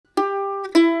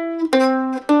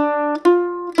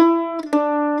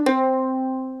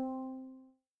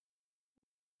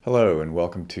and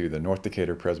welcome to the North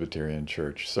Decatur Presbyterian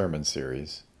Church Sermon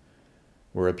Series.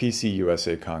 We're a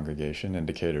PCUSA congregation in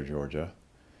Decatur, Georgia.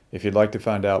 If you'd like to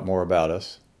find out more about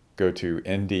us, go to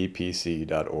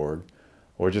ndpc.org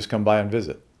or just come by and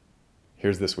visit.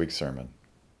 Here's this week's sermon.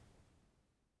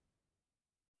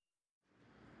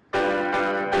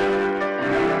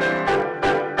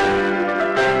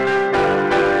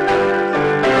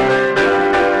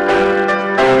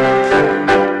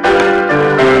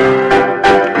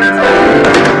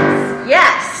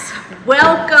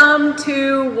 Welcome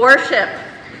to worship.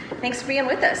 Thanks for being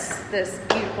with us this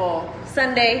beautiful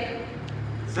Sunday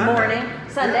morning.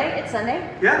 Sunday? It's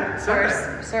Sunday? Yeah,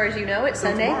 Sunday. As far as you know, it's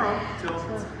Sunday. Tomorrow till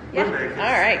Monday.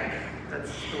 All right.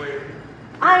 That's the way.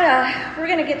 We're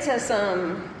going to get to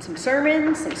some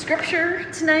sermons, some scripture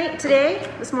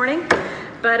this morning.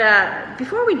 But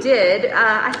before we did,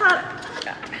 I thought,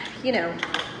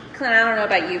 Clint, I don't know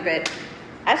about you, but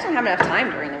I just don't have enough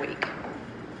time during the week.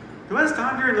 Who has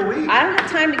time during the week? I don't have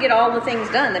time to get all the things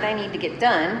done that I need to get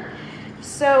done.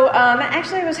 So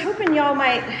actually, I was hoping y'all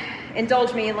might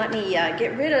indulge me and let me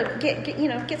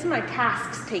get some of my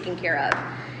tasks taken care of.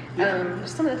 Yeah.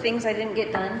 Some of the things I didn't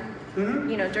get done,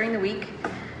 during the week.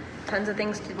 Tons of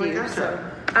things to do. So,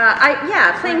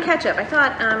 playing catch up. I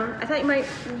thought you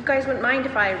guys wouldn't mind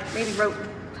if I maybe wrote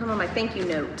some of my thank you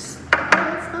notes.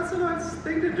 That's a nice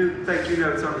thing to do. Thank you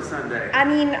notes on a Sunday. I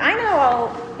mean, I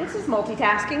know this is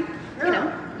multitasking.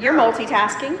 Yeah. You're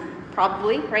multitasking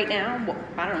probably right now.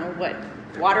 I don't know what,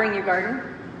 watering your garden.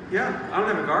 Yeah, I don't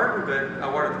have a garden, but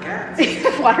I water the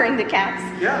cats. Watering the cats.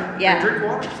 Yeah. Yeah. They drink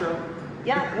water, so.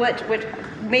 Yeah. What?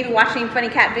 Maybe watching funny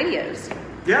cat videos.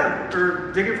 Yeah,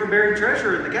 or digging for buried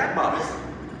treasure in the cat box.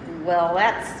 Well,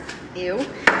 that's ew.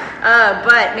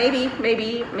 But maybe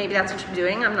that's what you're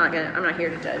doing. I'm not here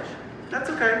to judge.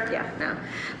 That's okay. Yeah, no.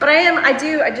 But I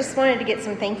just wanted to get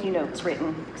some thank you notes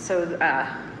written. So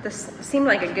this seemed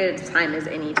like a good time as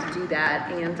any to do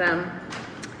that. And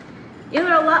there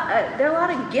are a lot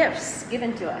of gifts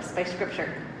given to us by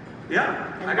Scripture. Yeah,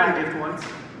 And I got Bible. a gift once.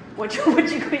 What'd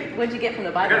you get from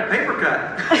the Bible? I got a paper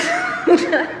cut.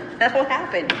 That'll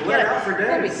happen. You Let out for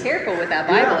gotta be days. careful with that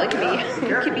Bible.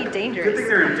 Yeah, It can be dangerous. Good thing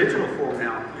they're in digital form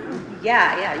now.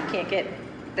 Yeah, you can't get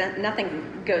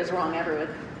nothing goes wrong ever with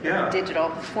digital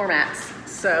formats.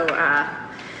 So I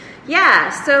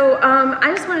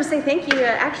just want to say thank you.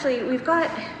 Actually, we get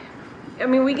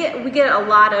a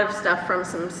lot of stuff from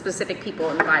some specific people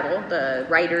in the Bible, the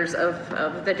writers of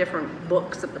the different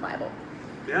books of the Bible.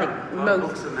 Yeah, Like a lot of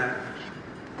books in that.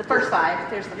 The first five.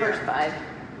 There's the first five.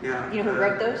 Yeah. You know who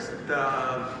wrote those?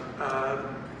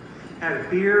 Had a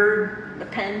beard. The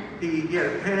pen. He had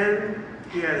a pen.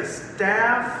 He had a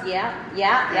staff. Yeah.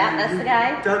 That's the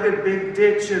guy. Dug a big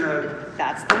ditch in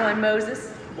That's the one.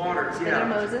 Moses. waters. Is it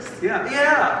Moses?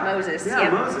 Yeah. Moses. Yeah,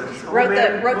 Yep. Moses. Wrote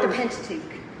Moses. the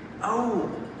Pentateuch. Oh.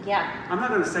 Yeah. I'm not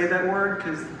going to say that word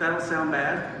because that'll sound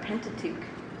bad. Pentateuch.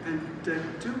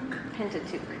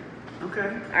 Pentateuch.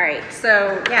 Okay. All right.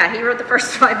 So he wrote the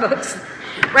first 5 books,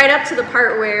 right up to the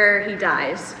part where he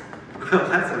dies. Well,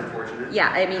 that's unfortunate. Yeah.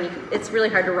 I mean, it's really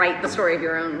hard to write the story of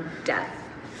your own death.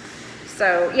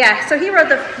 So so he wrote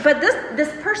but this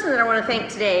person that I want to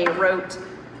thank today wrote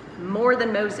more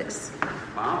than Moses.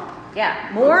 Wow.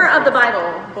 Yeah, more of the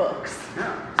Bible books.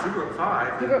 Yeah, so he wrote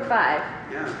 5. He wrote 5.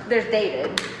 Yeah. There's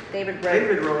David. He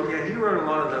wrote a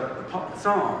lot of the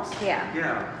Psalms. Yeah.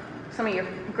 Yeah. Some of your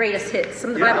greatest hits,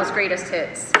 some of the Bible's greatest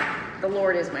hits. The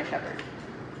Lord is my shepherd.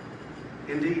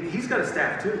 Indeed. He's got a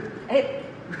staff too. Hey,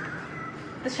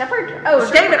 the shepherd? Oh,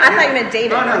 David. I thought you meant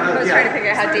David. No, I was trying to figure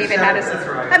out how David had his... That's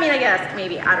right. I mean, I guess,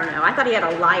 maybe, I don't know. I thought he had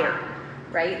a lyre,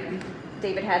 right?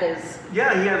 David had his...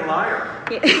 Yeah, he had a lyre.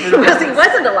 He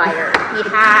wasn't a liar. He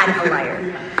had a liar.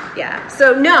 Yeah.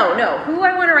 So no. Who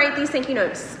I want to write these thank you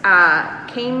notes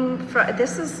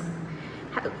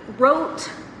wrote,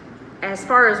 as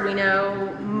far as we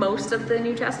know, most of the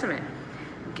New Testament.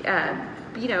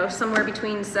 Somewhere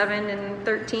between 7 and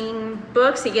 13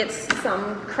 books. He gets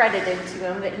some credited to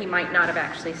him that he might not have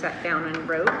actually sat down and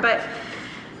wrote. But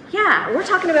we're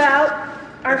talking about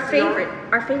our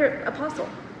favorite apostle.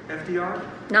 FDR?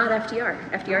 Not FDR.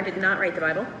 FDR did not write the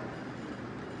Bible.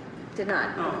 Did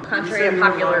not. Oh, Contrary to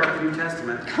popular New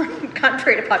Testament.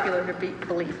 contrary to popular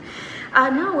belief.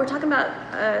 No, we're talking about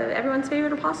everyone's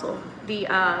favorite apostle, the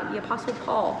Apostle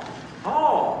Paul.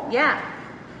 Paul. Yeah.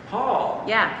 Paul.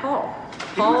 Yeah, Paul.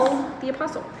 Paul the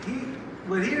apostle. He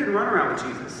didn't run around with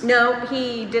Jesus. No,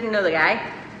 he didn't know the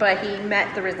guy, but he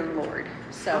met the risen Lord.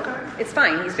 So It's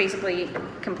fine. He's basically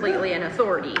completely an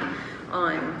authority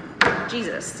on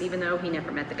Jesus, even though he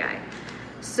never met the guy.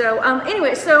 So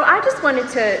anyway, so I just wanted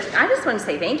to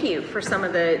say thank you for some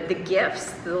of the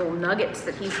gifts, the little nuggets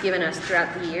that he's given us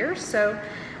throughout the year. So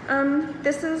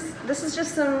this is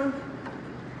just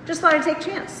thought I'd take a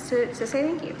chance to say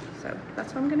thank you. So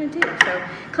that's what I'm going to do. So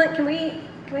Clint, can we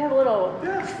have a little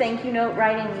thank you note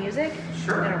writing music?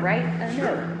 Sure. I'm going to write a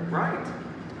note. Right.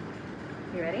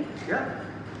 You ready? Yeah.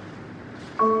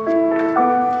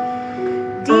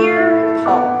 Dear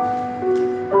Paul,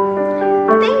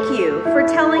 thank you for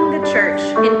telling the church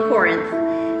in Corinth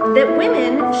that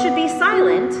women should be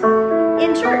silent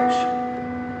in church.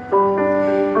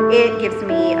 It gives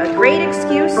me a great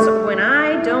excuse when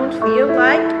I don't feel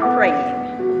like praying.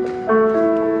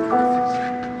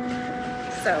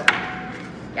 So,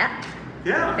 yeah.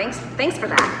 Yeah. Thanks for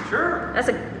that. Sure.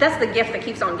 That's the gift that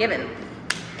keeps on giving.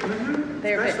 Mm-hmm.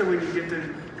 Especially when you get to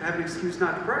have an excuse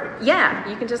not to pray. Yeah,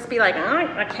 you can just be like,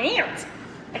 I can't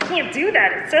do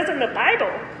that. It says in the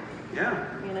Bible. Yeah.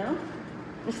 You know?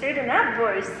 You say it in that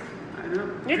voice. I know.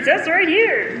 It says right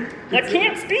here. I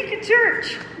can't speak in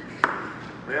church.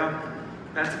 Well,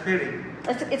 that's a pity.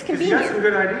 It's 'Cause you convenient. got some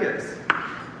good ideas.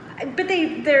 But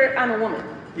I'm a woman.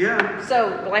 Yeah. So,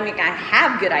 well, I mean, I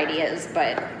have good ideas,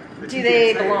 but But do you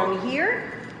they can't say belong here?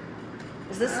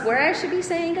 Is this where I should be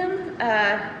saying them?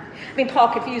 I mean, Paul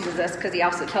confuses us because he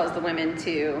also tells the women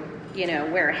to,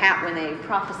 wear a hat when they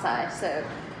prophesy. So,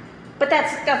 but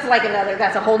that's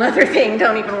a whole nother thing.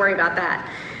 Don't even worry about that.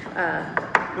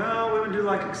 Well, women do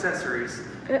like accessories.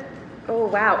 Oh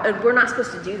wow, we're not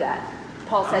supposed to do that.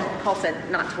 Paul said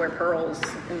not to wear pearls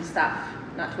and stuff,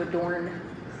 not to adorn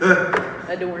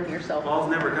yourself. Paul's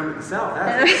never come to the South,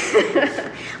 has he?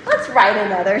 Let's write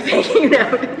another thing,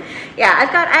 Yeah, I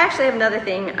actually have another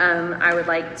thing I would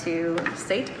like to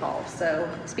say to Paul. So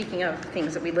speaking of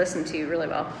things that we listen to really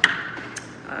well,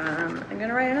 I'm going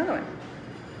to write another one.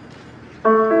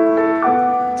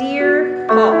 Dear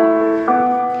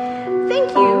Paul, thank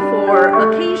you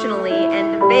for occasionally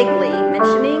and vaguely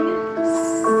mentioning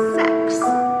sex.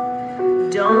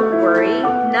 Don't worry,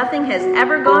 nothing has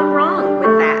ever gone wrong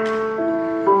with that.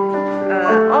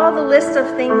 All the list of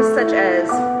things such as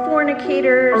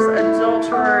fornicators,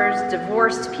 adulterers,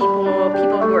 divorced people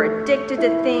who are addicted to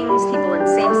things, people in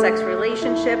same-sex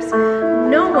relationships,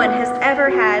 no one has ever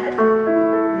had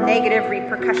negative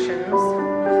repercussions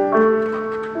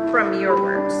from your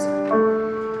words.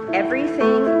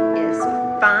 Everything is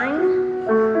fine,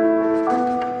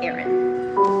 Aaron.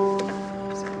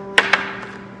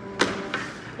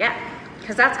 Yeah,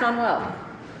 because that's gone well.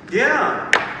 Yeah.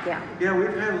 Yeah. Yeah,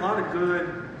 we've had a lot of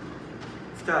good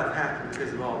stuff happen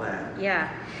because of all that. Yeah.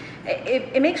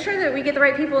 It makes sure that we get the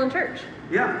right people in church.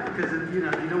 Yeah, because you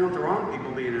don't want the wrong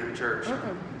people being in a church.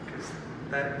 Because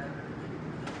that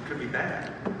could be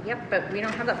bad. Yep, but we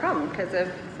don't have that problem because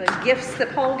of the gifts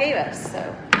that Paul gave us.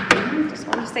 So just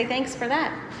wanted to say thanks for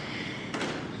that.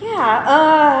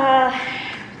 Yeah.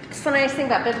 It's the nice thing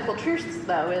about biblical truths,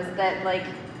 though, is that,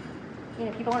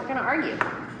 people aren't going to argue.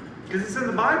 Because it's in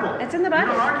the Bible. It's in the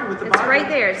Bible. You don't argue with the Bible. Bible. It's right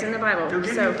there. It's in the Bible. They'll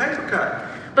give you a paper cut.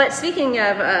 But speaking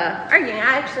of arguing,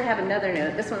 I actually have another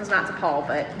note. This one's not to Paul,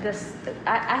 but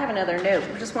I have another note.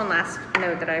 Just one last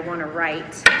note that I want to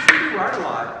write. You do write a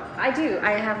lot. I do.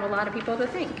 I have a lot of people to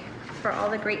thank for all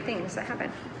the great things that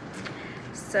happen.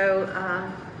 So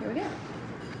here we go.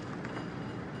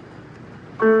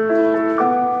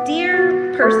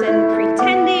 Dear person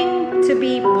pretending to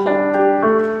be Paul,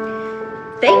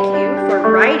 thank you for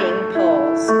riding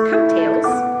Paul's coattails,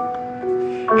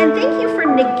 and thank you for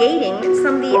negating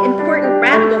some of the important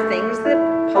radical things that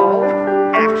Paul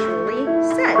actually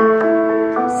said,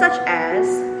 such as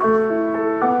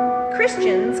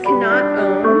Christians cannot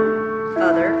own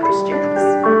other Christians.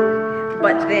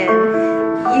 But then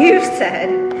you said,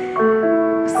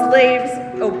 slaves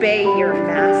obey your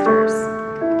masters.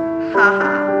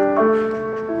 Haha.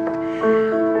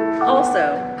 Also,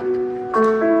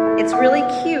 it's really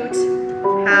cute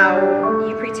how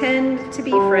you pretend to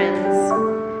be friends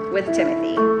with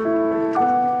Timothy.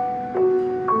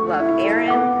 Love,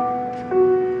 Aaron.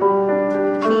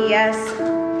 P.S.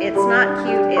 It's not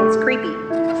cute, it's creepy.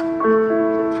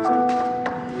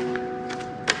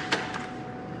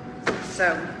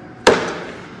 So,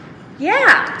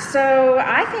 yeah. So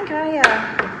I think I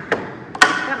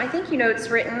got my thank you notes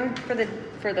written for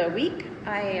the week.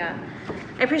 I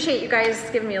appreciate you guys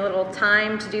giving me a little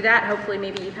time to do that. Hopefully,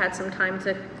 maybe you've had some time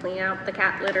to clean out the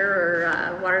cat litter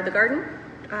or water the garden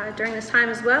during this time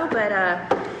as well. But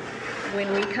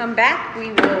when we come back,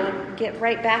 we will get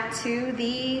right back to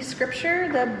the scripture,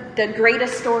 the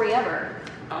greatest story ever.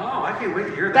 Oh, I can't wait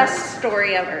to hear that. Best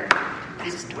story ever.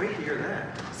 Can't wait to hear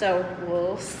that. So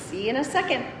we'll see you in a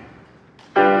second.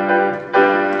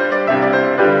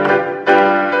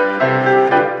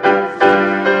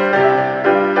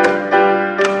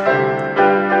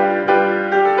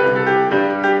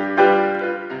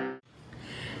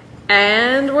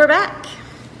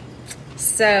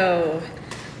 So,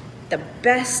 the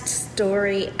best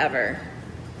story ever.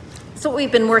 That's what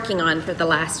we've been working on for the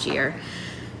last year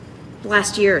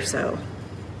or so,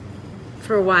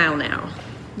 for a while now.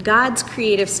 God's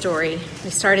creative story.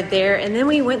 We started there, and then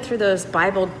we went through those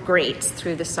Bible greats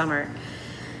through the summer.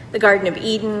 The Garden of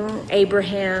Eden,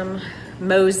 Abraham,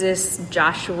 Moses,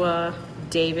 Joshua,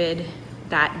 David,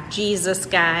 that Jesus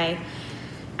guy.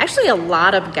 Actually, a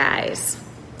lot of guys.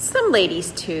 Some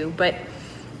ladies too, but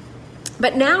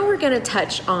now we're going to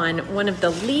touch on one of the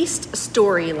least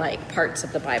story-like parts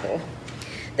of the Bible.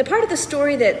 The part of the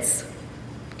story it's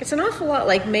an awful lot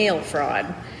like mail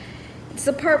fraud. It's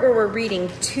the part where we're reading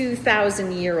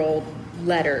 2,000-year-old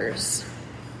letters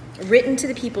written to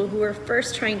the people who were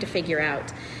first trying to figure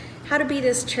out how to be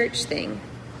this church thing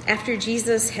after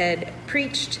Jesus had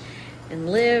preached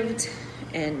and lived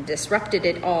and disrupted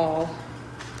it all.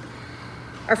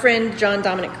 Our friend John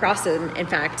Dominic Crossan, in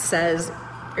fact, says,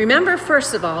 remember,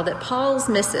 first of all, that Paul's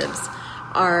missives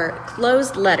are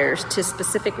closed letters to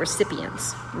specific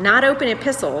recipients, not open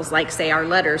epistles like, say, our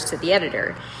letters to the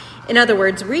editor. In other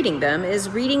words, reading them is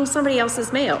reading somebody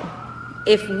else's mail.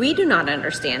 If we do not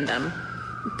understand them,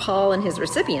 Paul and his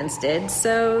recipients did,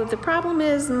 so the problem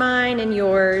is mine and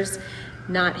yours,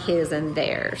 not his and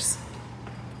theirs.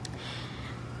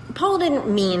 Paul didn't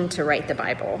mean to write the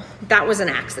Bible. That was an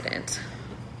accident.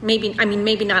 Maybe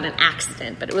not an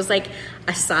accident, but it was like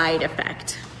a side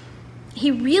effect.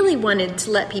 He really wanted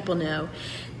to let people know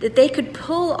that they could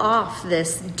pull off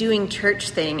this doing church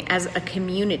thing as a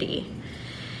community.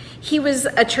 He was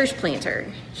a church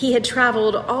planter. He had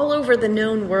traveled all over the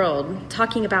known world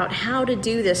talking about how to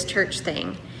do this church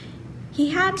thing. He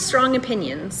had strong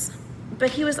opinions, but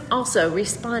he was also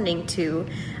responding to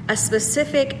a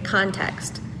specific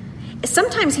context.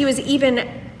 Sometimes he was even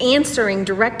answering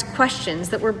direct questions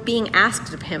that were being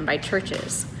asked of him by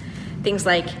churches. Things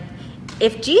like,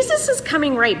 if Jesus is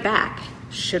coming right back,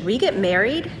 should we get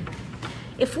married?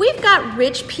 If we've got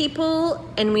rich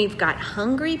people and we've got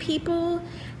hungry people,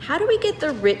 how do we get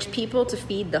the rich people to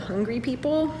feed the hungry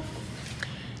people?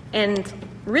 And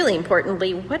really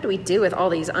importantly, what do we do with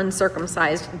all these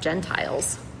uncircumcised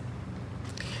Gentiles?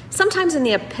 Sometimes in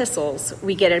the epistles,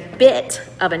 we get a bit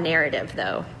of a narrative,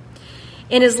 though.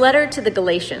 In his letter to the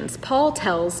Galatians, Paul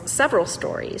tells several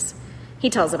stories. He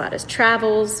tells about his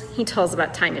travels. He tells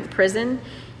about time in prison.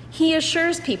 He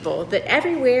assures people that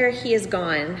everywhere he has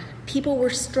gone, people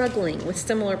were struggling with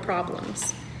similar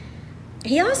problems.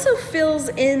 He also fills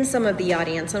in some of the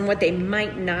audience on what they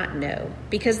might not know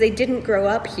because they didn't grow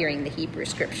up hearing the Hebrew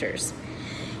Scriptures.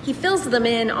 He fills them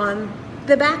in on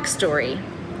the backstory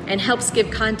and helps give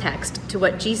context to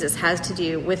what Jesus has to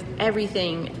do with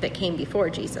everything that came before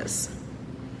Jesus.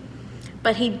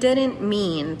 But he didn't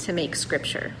mean to make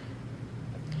Scripture.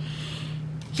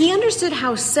 He understood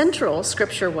how central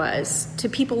Scripture was to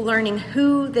people learning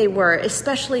who they were,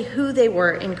 especially who they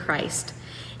were in Christ.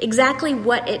 Exactly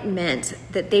what it meant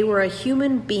that they were a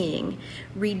human being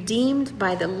redeemed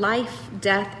by the life,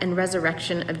 death, and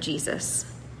resurrection of Jesus.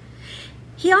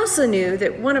 He also knew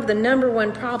that one of the number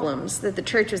one problems that the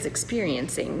church was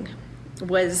experiencing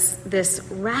was this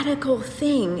radical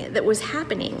thing that was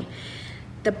happening.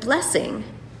 The blessing,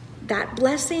 that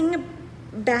blessing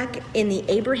back in the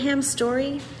Abraham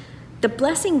story, the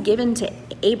blessing given to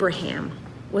Abraham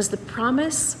was the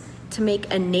promise to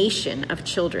make a nation of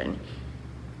children.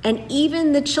 And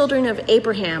even the children of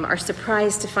Abraham are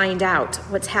surprised to find out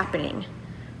what's happening.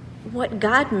 What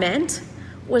God meant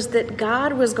was that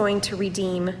God was going to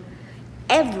redeem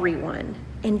everyone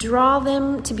and draw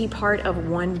them to be part of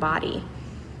one body.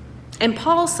 And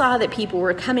Paul saw that people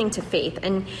were coming to faith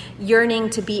and yearning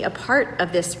to be a part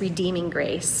of this redeeming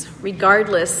grace,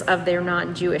 regardless of their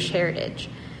non-Jewish heritage.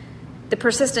 The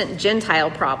persistent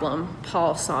Gentile problem,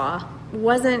 Paul saw,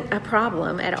 wasn't a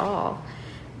problem at all,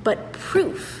 but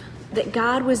proof that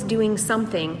God was doing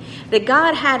something that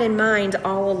God had in mind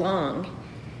all along.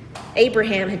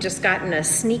 Abraham had just gotten a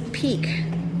sneak peek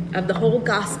of the whole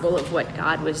gospel of what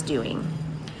God was doing.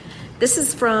 This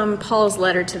is from Paul's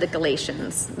letter to the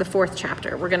Galatians, the 4th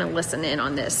chapter. We're going to listen in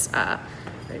on this.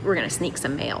 We're going to sneak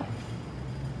some mail.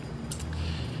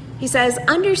 He says,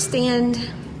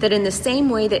 understand that in the same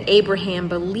way that Abraham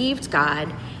believed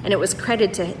God and it was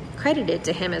credited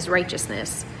to him as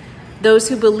righteousness, those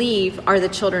who believe are the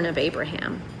children of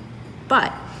Abraham.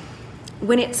 But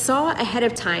when it saw ahead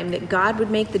of time that God would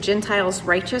make the Gentiles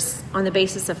righteous on the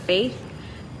basis of faith,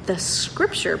 the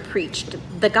Scripture preached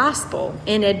the gospel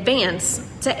in advance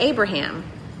to Abraham.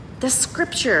 The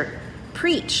Scripture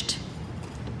preached.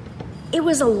 It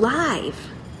was alive.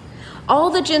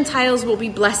 All the Gentiles will be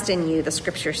blessed in you, the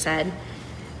Scripture said.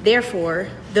 Therefore,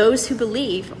 those who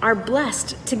believe are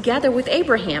blessed together with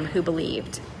Abraham who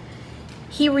believed.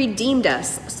 He redeemed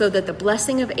us so that the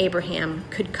blessing of Abraham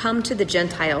could come to the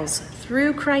Gentiles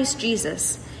through Christ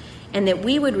Jesus, and that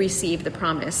we would receive the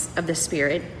promise of the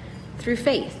Spirit through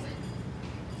faith.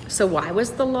 So why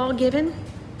was the law given?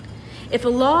 If a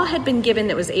law had been given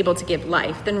that was able to give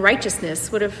life, then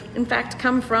righteousness would have, in fact,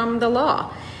 come from the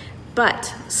law.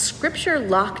 But Scripture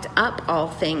locked up all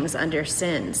things under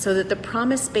sin so that the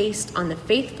promise based on the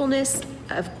faithfulness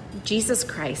of Jesus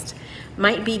Christ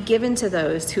might be given to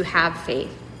those who have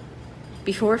faith.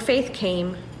 Before faith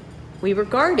came, we were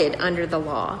guarded under the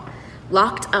law,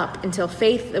 locked up until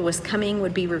faith that was coming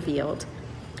would be revealed,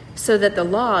 so that the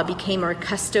law became our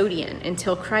custodian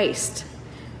until Christ,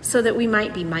 so that we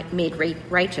might be made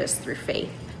righteous through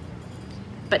faith.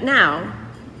 But now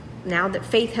that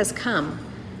faith has come,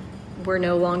 we're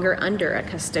no longer under a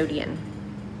custodian.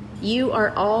 You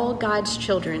are all God's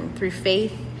children through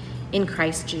faith in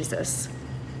Christ Jesus.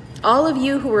 All of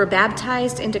you who were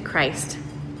baptized into Christ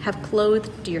have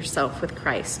clothed yourself with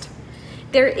Christ.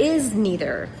 There is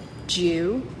neither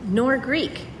Jew nor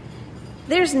Greek.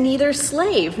 There's neither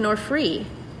slave nor free,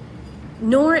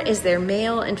 nor is there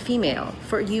male and female,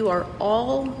 for you are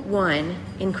all one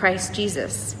in Christ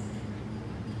Jesus.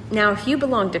 Now, if you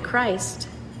belong to Christ,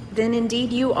 then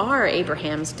indeed you are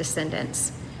Abraham's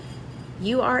descendants.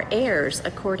 You are heirs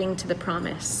according to the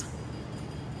promise.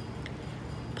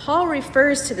 Paul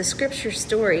refers to the Scripture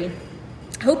story,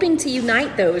 hoping to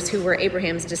unite those who were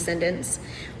Abraham's descendants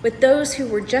with those who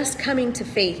were just coming to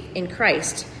faith in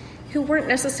Christ, who weren't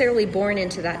necessarily born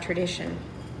into that tradition.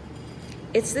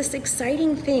 It's this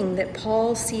exciting thing that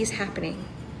Paul sees happening.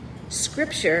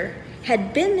 Scripture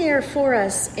had been there for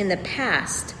us in the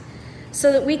past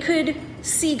so that we could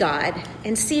see God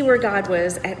and see where God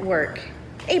was at work.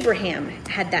 Abraham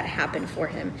had that happen for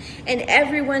him. And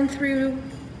everyone through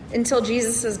until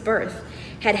Jesus' birth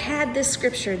had this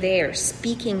scripture there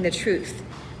speaking the truth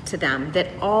to them, that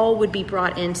all would be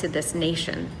brought into this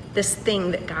nation, this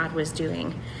thing that God was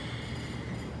doing.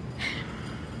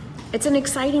 It's an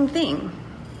exciting thing.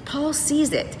 Paul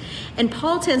sees it. And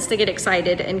Paul tends to get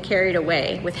excited and carried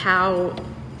away with how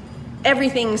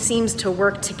everything seems to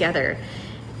work together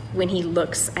when he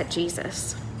looks at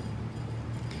Jesus.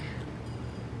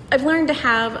 I've learned to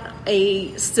have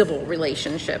a civil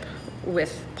relationship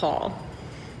with Paul.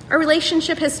 Our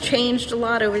relationship has changed a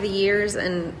lot over the years,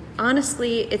 and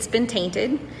honestly, it's been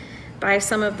tainted by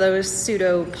some of those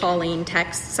pseudo-Pauline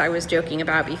texts I was joking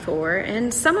about before,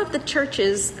 and some of the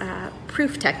church's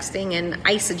proof texting and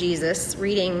eisegesis,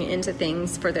 reading into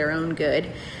things for their own good.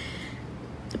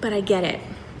 But I get it.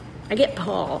 I get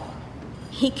Paul.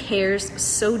 He cares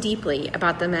so deeply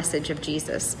about the message of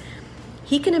Jesus.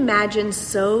 He can imagine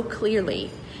so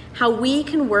clearly how we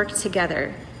can work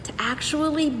together to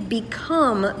actually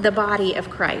become the body of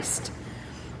Christ.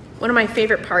 One of my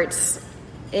favorite parts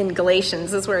in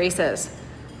Galatians is where he says,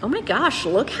 "Oh my gosh,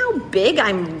 look how big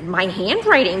my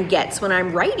handwriting gets when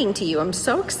I'm writing to you. I'm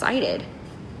so excited."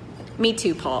 Me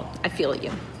too, Paul. I feel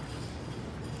you.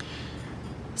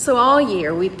 So all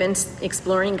year we've been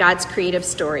exploring God's creative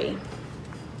story.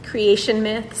 Creation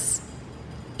myths,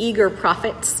 eager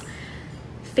prophets,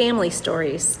 family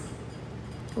stories.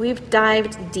 We've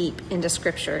dived deep into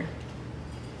Scripture.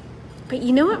 But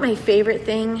you know what my favorite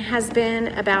thing has been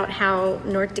about how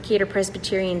North Decatur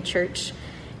Presbyterian Church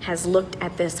has looked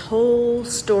at this whole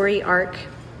story arc?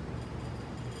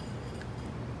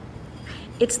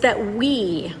 It's that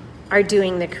we are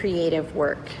doing the creative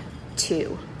work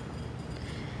too.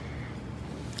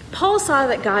 Paul saw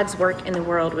that God's work in the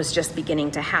world was just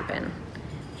beginning to happen.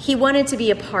 He wanted to be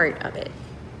a part of it,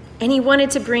 and he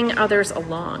wanted to bring others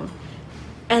along.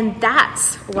 And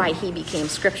that's why he became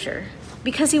Scripture,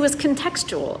 because he was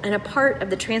contextual and a part of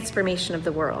the transformation of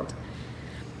the world.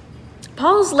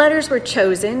 Paul's letters were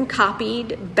chosen,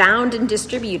 copied, bound, and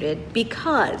distributed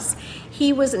because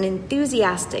he was an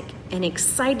enthusiastic and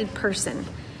excited person,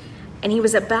 and he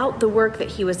was about the work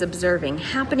that he was observing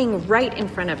happening right in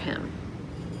front of him.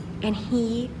 And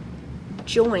he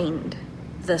joined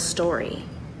the story.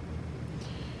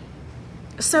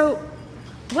 So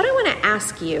what I want to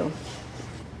ask you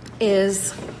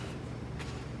is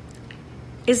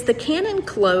the canon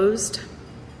closed?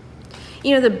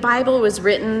 You know, the Bible was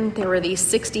written, there were these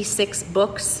 66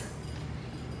 books.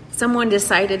 Someone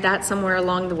decided that somewhere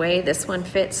along the way, this one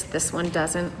fits, this one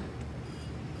doesn't.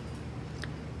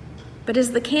 But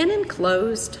is the canon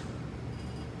closed?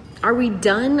 Are we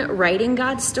done writing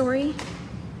God's story?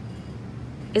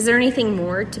 Is there anything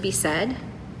more to be said?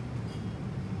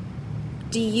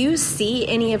 Do you see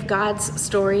any of God's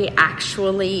story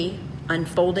actually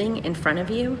unfolding in front of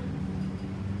you?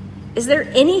 Is there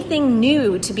anything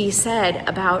new to be said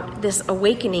about this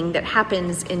awakening that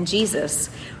happens in Jesus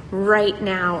right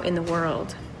now in the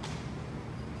world?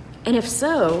 And if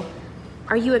so,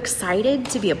 are you excited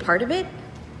to be a part of it?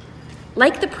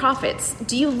 Like the prophets,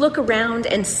 do you look around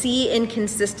and see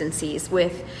inconsistencies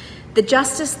with the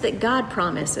justice that God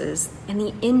promises and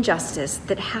the injustice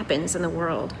that happens in the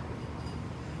world?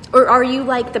 Or are you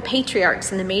like the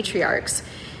patriarchs and the matriarchs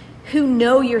who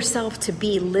know yourself to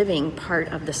be living part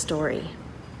of the story?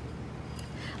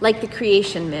 Like the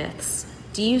creation myths,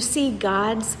 do you see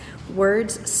God's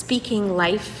words speaking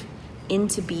life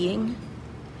into being,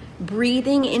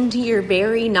 breathing into your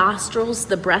very nostrils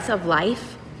the breath of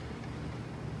life?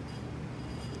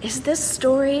 Is this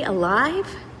story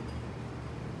alive,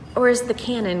 or is the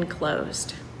canon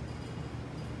closed?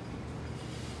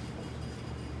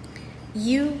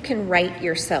 You can write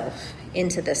yourself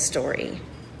into this story.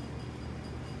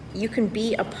 You can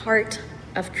be a part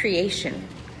of creation,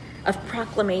 of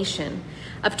proclamation,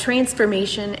 of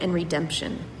transformation and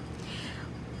redemption.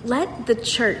 Let the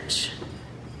church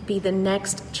be the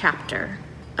next chapter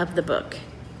of the book.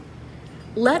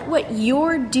 Let what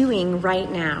you're doing right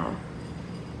now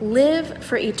live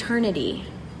for eternity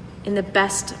in the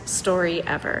best story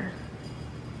ever.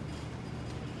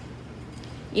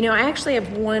 You know, I actually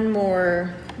have one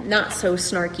more not so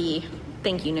snarky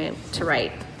thank you note to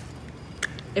write,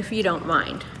 if you don't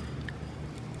mind.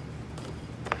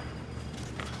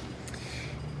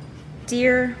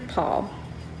 Dear Paul,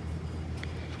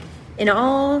 in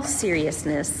all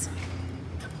seriousness,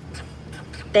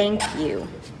 thank you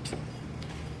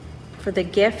for the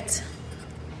gift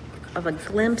of a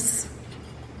glimpse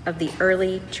of the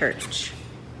early church.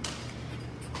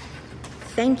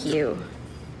 Thank you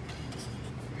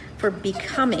for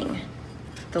becoming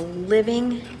the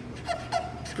living,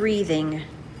 breathing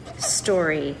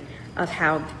story of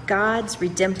how God's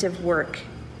redemptive work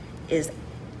is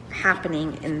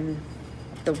happening in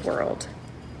the world.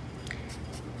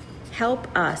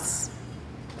 Help us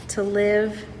to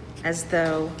live as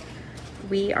though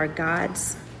we are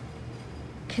God's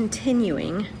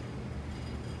continuing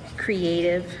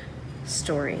creative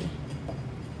story.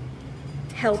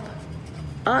 Help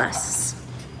us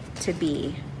to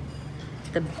be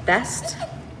the best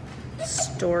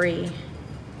story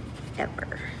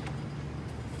ever.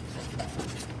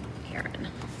 Aaron.